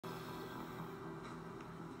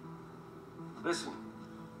Listen,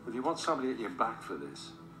 if you want somebody at your back for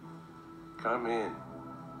this, come in.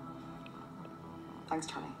 Thanks,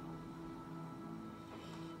 Charlie.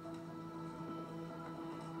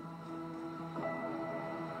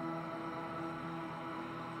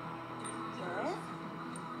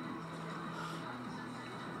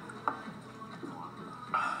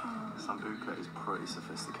 Sambuca is pretty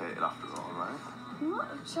sophisticated after all, right? I'm not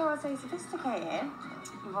sure I'd say sophisticated,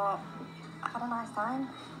 but I've had a nice time.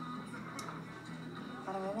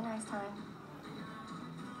 Had a really nice time.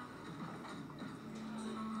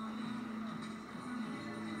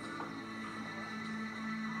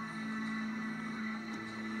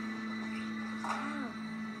 Wow.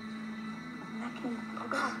 I've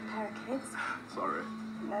got a pair of kids. Sorry.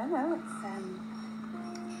 No, it's fine.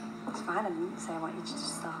 I didn't say I want you to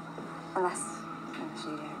just stop. Unless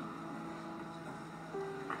you do.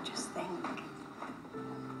 I just think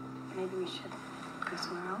maybe we should go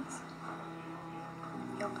somewhere else.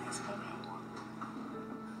 Your place, maybe.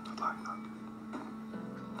 I'd like that.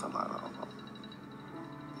 I'd like that a lot.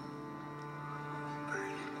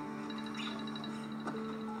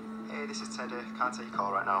 Hey, this is Teddy. Can't take your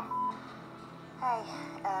call right now. Hey,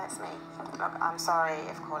 it's me. Look, I'm sorry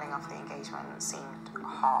if calling off the engagement seemed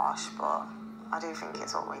harsh, but I do think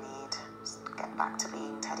it's what we need. Just to get back to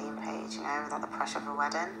being Teddy and Paige, you know, without the pressure of a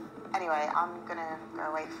wedding. Anyway, I'm gonna go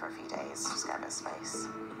away for a few days, just get a bit of space.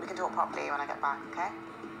 We can talk properly when I get back, okay?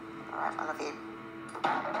 All right, I love you.